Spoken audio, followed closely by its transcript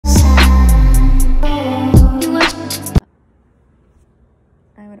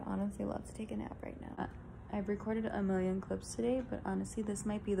honestly love to take a nap right now. I've recorded a million clips today, but honestly, this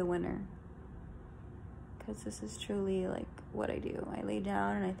might be the winner. Because this is truly like what I do. I lay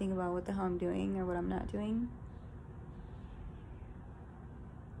down and I think about what the hell I'm doing or what I'm not doing.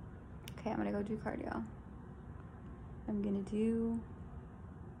 Okay, I'm gonna go do cardio. I'm gonna do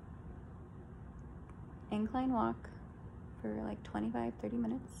incline walk for like 25-30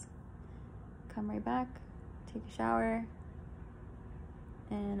 minutes. Come right back, take a shower,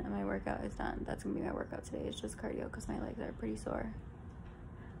 and my workout is done. That's gonna be my workout today. It's just cardio because my legs are pretty sore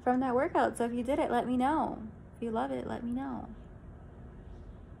from that workout. So if you did it, let me know. If you love it, let me know.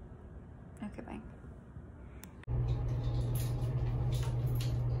 Okay, bye.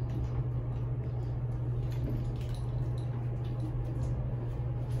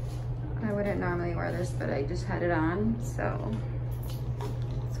 I wouldn't normally wear this, but I just had it on, so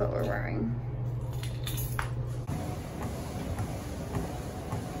that's what we're wearing.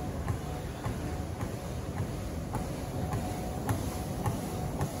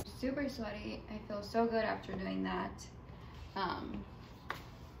 Super sweaty. I feel so good after doing that.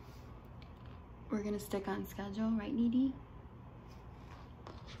 We're gonna stick on schedule, right, Needy?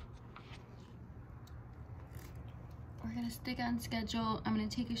 We're gonna stick on schedule. I'm gonna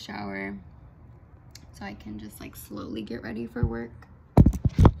take a shower so I can just like slowly get ready for work.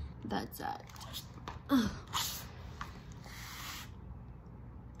 That's at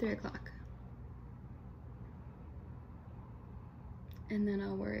 3 o'clock. And then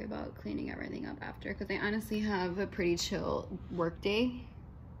I'll worry about cleaning everything up after, because I honestly have a pretty chill work day.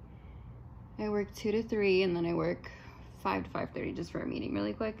 I work 2 to 3 and then I work 5 to 5:30 just for a meeting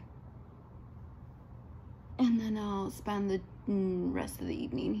really quick. And then I'll spend the rest of the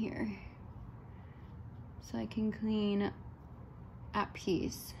evening here so I can clean at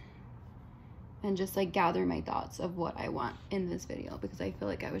peace and just like gather my thoughts of what I want in this video, because I feel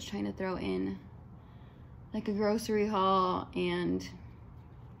like I was trying to throw in like a grocery haul and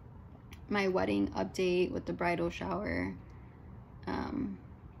my wedding update with the bridal shower,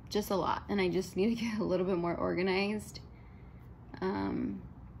 just a lot, and I just need to get a little bit more organized.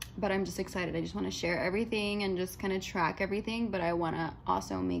 But I'm just excited. I just want to share everything and just kind of track everything, but I want to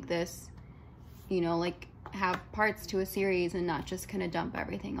also make this, you know, like have parts to a series and not just kind of dump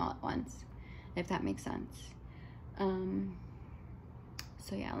everything all at once, if that makes sense.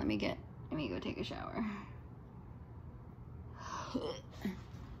 So yeah, let me go take a shower.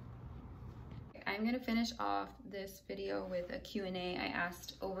 I'm gonna finish off this video with a Q&A I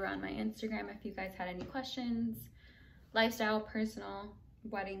asked over on my Instagram if you guys had any questions, lifestyle, personal,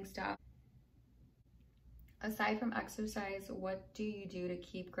 wedding stuff. Aside from exercise, what do you do to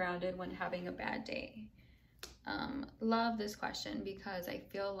keep grounded when having a bad day? Love this question, because I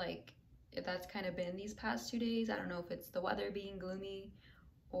feel like that's kind of been these past 2 days. I don't know if it's the weather being gloomy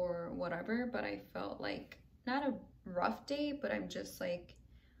or whatever, but I felt like not a rough day, but I'm just like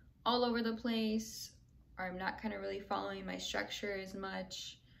all over the place, or I'm not kind of really following my structure as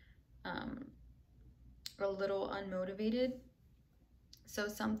much, a little unmotivated. So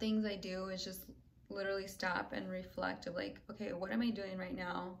some things I do is just literally stop and reflect of like, okay, what am I doing right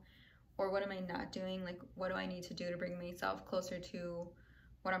now? Or what am I not doing? Like, what do I need to do to bring myself closer to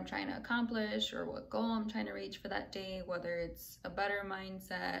what I'm trying to accomplish or what goal I'm trying to reach for that day, whether it's a better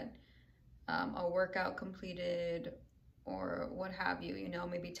mindset, a workout completed, or what have you, you know,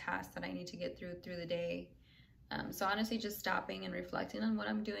 maybe tasks that I need to get through the day. So honestly, just stopping and reflecting on what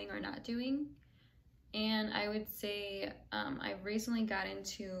I'm doing or not doing. And I would say I've recently got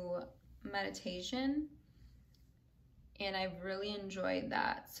into meditation, and I've really enjoyed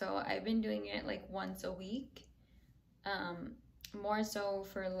that. So I've been doing it like once a week, more so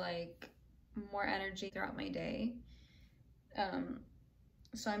for like more energy throughout my day.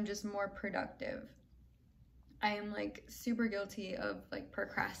 So I'm just more productive. I am like super guilty of like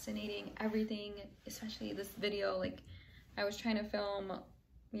procrastinating everything, especially this video. Like I was trying to film,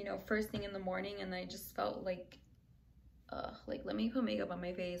 you know, first thing in the morning, and I just felt like let me put makeup on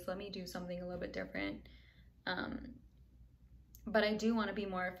my face, let me do something a little bit different. But I do want to be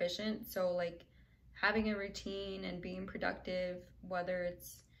more efficient, so like having a routine and being productive, whether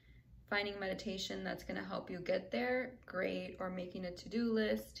it's finding meditation that's going to help you get there, great, or making a to-do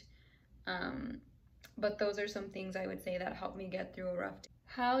list. But those are some things I would say that helped me get through a rough day.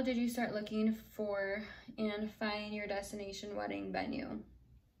 How did you start looking for and find your destination wedding venue?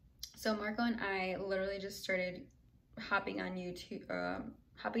 So Marco and I literally just started hopping on YouTube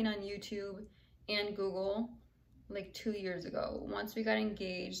and Google like 2 years ago. Once we got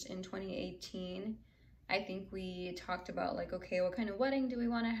engaged in 2018, I think we talked about like, okay, what kind of wedding do we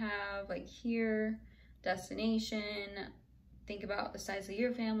want to have? Like here, destination, think about the size of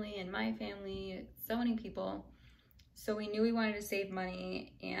your family and my family, so many people. So we knew we wanted to save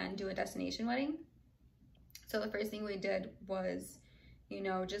money and do a destination wedding. So the first thing we did was, you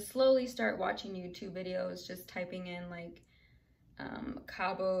know, just slowly start watching YouTube videos, just typing in like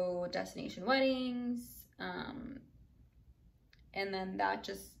Cabo destination weddings. And then that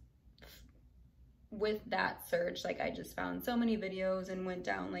just, with that search, like I just found so many videos and went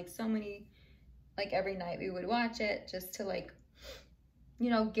down like so many, like every night we would watch it just to like, you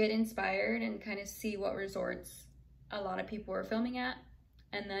know, get inspired and kind of see what resorts a lot of people were filming at.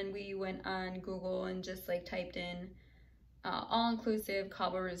 And then we went on Google and just like typed in all-inclusive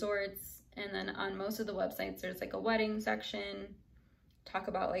Cabo resorts. And then on most of the websites, there's like a wedding section, talk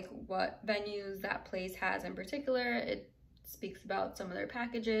about like what venues that place has in particular. It speaks about some of their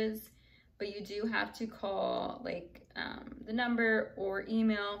packages, but you do have to call like the number or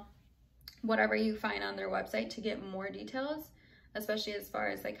email, whatever you find on their website, to get more details, especially as far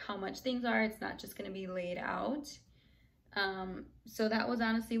as like how much things are. It's not just going to be laid out. So that was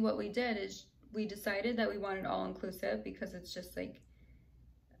honestly what we did, is we decided that we wanted all-inclusive because it's just like,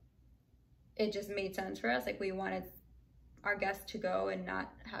 it just made sense for us. Like we wanted our guests to go and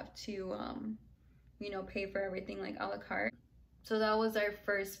not have to, you know, pay for everything like a la carte. So that was our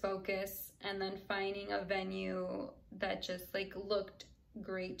first focus. And then finding a venue that just like looked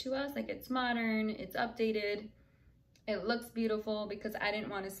great to us. Like it's modern, it's updated, it looks beautiful, because I didn't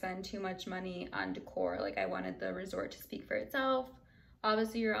want to spend too much money on decor. Like I wanted the resort to speak for itself.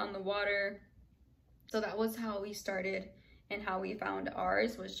 Obviously you're on the water. So that was how we started, and how we found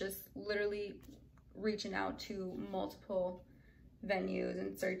ours was just literally reaching out to multiple venues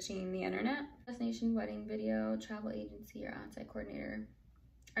and searching the internet. Destination wedding video, travel agency, or on-site coordinator.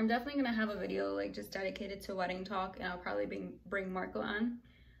 I'm definitely gonna have a video like just dedicated to wedding talk, and I'll probably bring Marco on.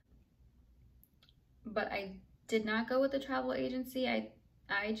 But I did not go with the travel agency.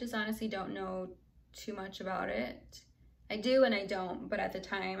 I just honestly don't know too much about it. I do and I don't, but at the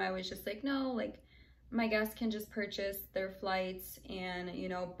time I was just like, no, like my guests can just purchase their flights and, you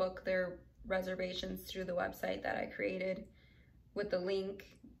know, book their reservations through the website that I created with the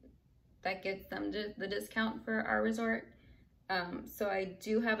link that gets them the discount for our resort. So I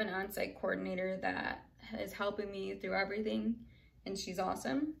do have an on-site coordinator that is helping me through everything, and she's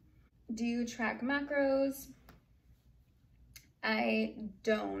awesome. Do you track macros? I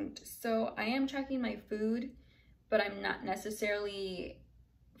don't. So I am tracking my food, but I'm not necessarily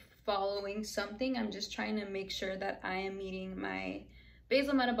following something. I'm just trying to make sure that I am meeting my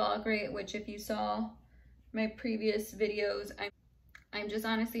basal metabolic rate, which if you saw my previous videos, I'm just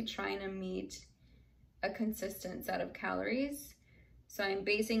honestly trying to meet a consistent set of calories. So I'm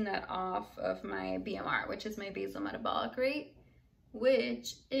basing that off of my BMR, which is my basal metabolic rate,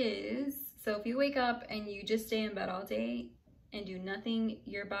 which is, so if you wake up and you just stay in bed all day and do nothing,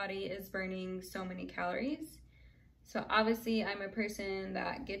 your body is burning so many calories. So obviously I'm a person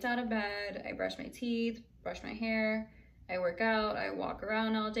that gets out of bed, I brush my teeth, brush my hair, I work out, I walk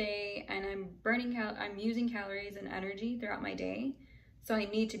around all day, and I'm using calories and energy throughout my day. So I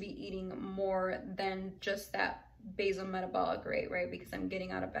need to be eating more than just that basal metabolic rate, right? Because I'm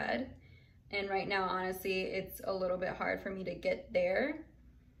getting out of bed. And right now, honestly, it's a little bit hard for me to get there,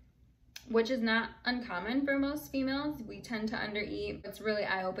 which is not uncommon for most females. We tend to undereat. It's really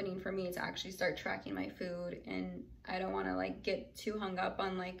eye-opening for me to actually start tracking my food, and I don't want to like get too hung up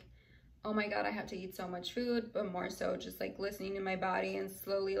on like, oh my God, I have to eat so much food, but more so just like listening to my body and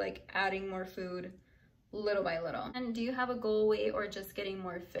slowly like adding more food little by little. And do you have a goal weight or just getting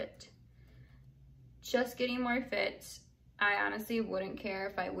more fit? Just getting more fit. I honestly wouldn't care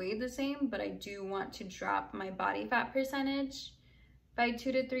if I weighed the same, but I do want to drop my body fat percentage by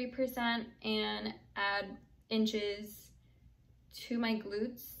 2 to 3% and add inches to my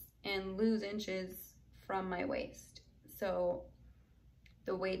glutes and lose inches from my waist. So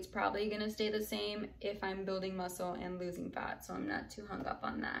the weight's probably gonna stay the same if I'm building muscle and losing fat, so I'm not too hung up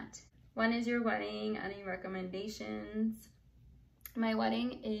on that. When is your wedding? Any recommendations? My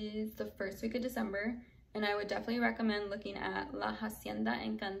wedding is the first week of December, and I would definitely recommend looking at La Hacienda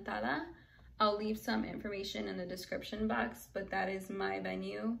Encantada. I'll leave some information in the description box, but that is my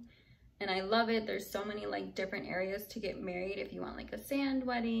venue, and I love it. There's so many like different areas to get married if you want like a sand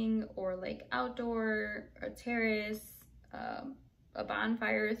wedding or like outdoor, a terrace, a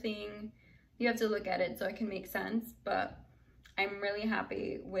bonfire thing. You have to look at it so it can make sense, but I'm really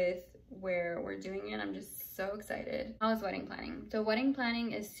happy with where we're doing it. I'm just so excited. How is wedding planning? So wedding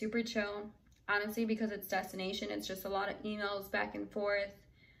planning is super chill, honestly, because it's destination. It's just a lot of emails back and forth.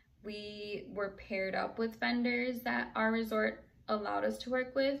 We were paired up with vendors that our resort allowed us to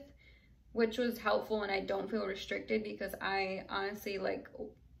work with. which was helpful, and I don't feel restricted because I honestly like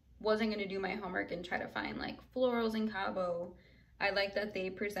wasn't going to do my homework and try to find like florals in Cabo. I like that they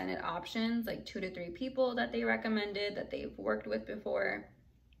presented options, like 2 to 3 people that they recommended that they've worked with before,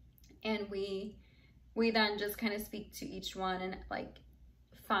 and we then just kind of speak to each one and like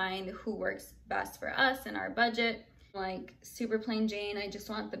find who works best for us and our budget. Like super plain Jane, I just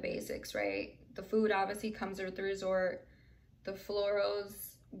want the basics, right? The food obviously comes with the resort. The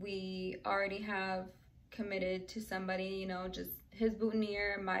florals, we already have committed to somebody, you know, just his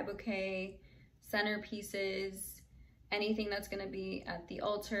boutonniere, my bouquet, centerpieces, anything that's gonna be at the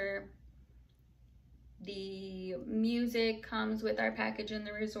altar. The music comes with our package in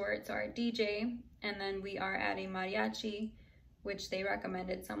the resort, so our DJ, and then we are adding mariachi, which they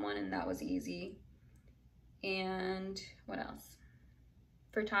recommended someone, and that was easy. And what else?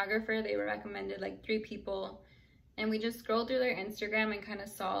 Photographer, they recommended like 3 people, and we just scrolled through their Instagram and kind of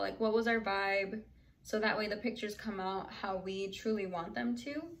saw like what was our vibe, so that way the pictures come out how we truly want them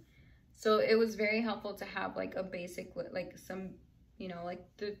to. So it was very helpful to have like a basic, like some, you know, like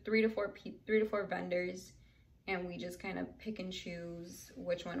the 3 to 4 vendors, and we just kind of pick and choose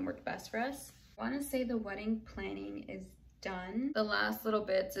which one worked best for us. I want to say the wedding planning is done. The last little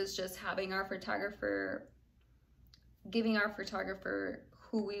bits is just having our photographer, giving our photographer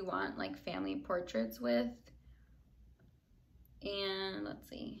who we want like family portraits with. And let's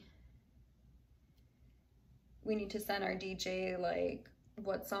see, we need to send our DJ like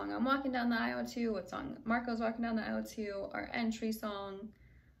what song I'm walking down the aisle to, what song Marco's walking down the aisle to, our entry song,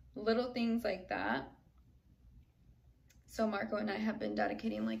 little things like that. So Marco and I have been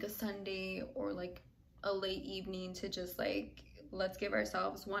dedicating like a Sunday or like a late evening to just like, let's give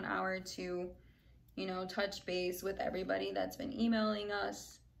ourselves 1 hour to, you know, touch base with everybody that's been emailing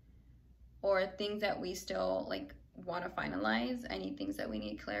us, or things that we still like want to finalize, any things that we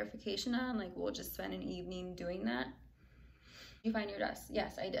need clarification on. Like we'll just spend an evening doing that. You find your dress?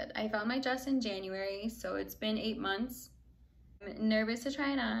 Yes, I did. I found my dress in January, so it's been 8 months. I'm nervous to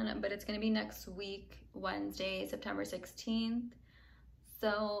try it on, but it's gonna be next week, Wednesday, September 16th.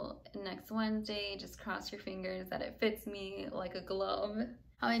 So next Wednesday, just cross your fingers that it fits me like a glove.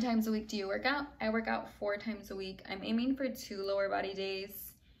 How many times a week do you work out? I work out 4 times a week. I'm aiming for 2 lower body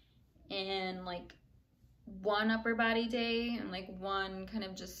days and like 1 upper body day, and like 1 kind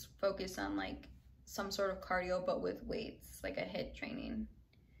of just focus on like some sort of cardio but with weights, like a HIIT training.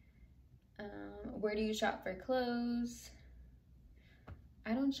 Where do you shop for clothes?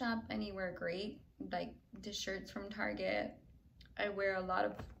 I don't shop anywhere great, like the shirts from Target. I wear a lot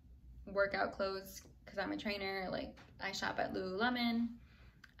of workout clothes because I'm a trainer. Like I shop at Lululemon.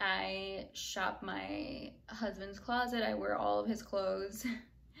 I shop my husband's closet. I wear all of his clothes.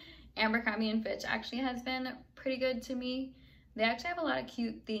 Abercrombie & Fitch actually has been pretty good to me. They actually have a lot of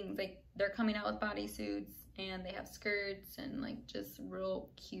cute things. Like they're coming out with bodysuits, and they have skirts and like just real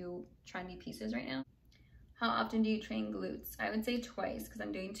cute trendy pieces right now. How often do you train glutes? I would say twice because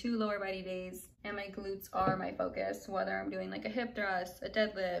I'm doing 2 lower body days and my glutes are my focus. Whether I'm doing like a hip thrust, a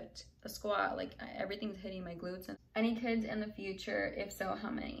deadlift, a squat, like everything's hitting my glutes. Any kids in the future? If so, how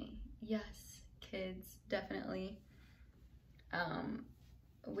many? Yes, kids, definitely.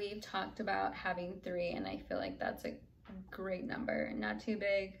 We've talked about having 3, and I feel like that's a great number. Not too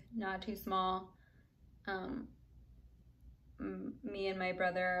big, not too small. Me and my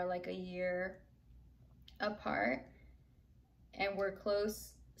brother are like a year apart, and we're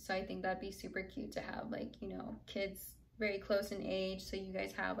close, so I think that'd be super cute to have like, you know, kids very close in age, so you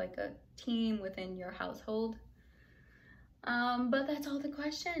guys have like a team within your household. But that's all the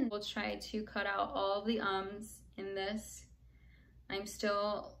questions. We'll try to cut out all of the ums in this. I'm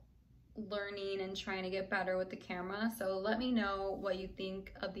still learning and trying to get better with the camera, so let me know what you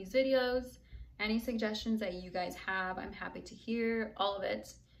think of these videos. Any suggestions that you guys have, I'm happy to hear all of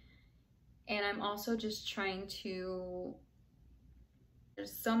it. And I'm also just trying to,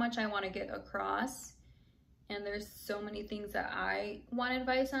 there's so much I want to get across, and there's so many things that I want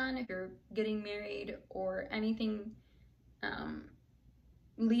advice on if you're getting married or anything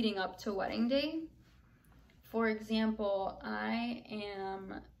leading up to wedding day. For example, I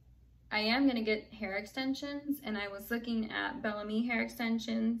am gonna get hair extensions, and I was looking at Bellamy hair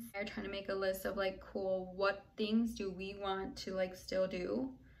extensions. They're trying to make a list of like, cool, what things do we want to like still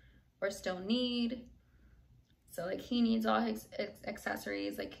do or still need. So like he needs all his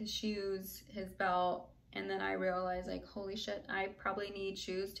accessories, like his shoes, his belt, and then I realized like, holy shit, I probably need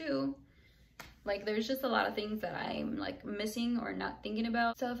shoes too. Like there's just a lot of things that I'm like missing or not thinking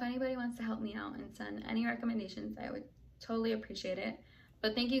about. So if anybody wants to help me out and send any recommendations, I would totally appreciate it.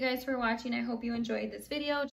 But thank you guys for watching. I hope you enjoyed this video.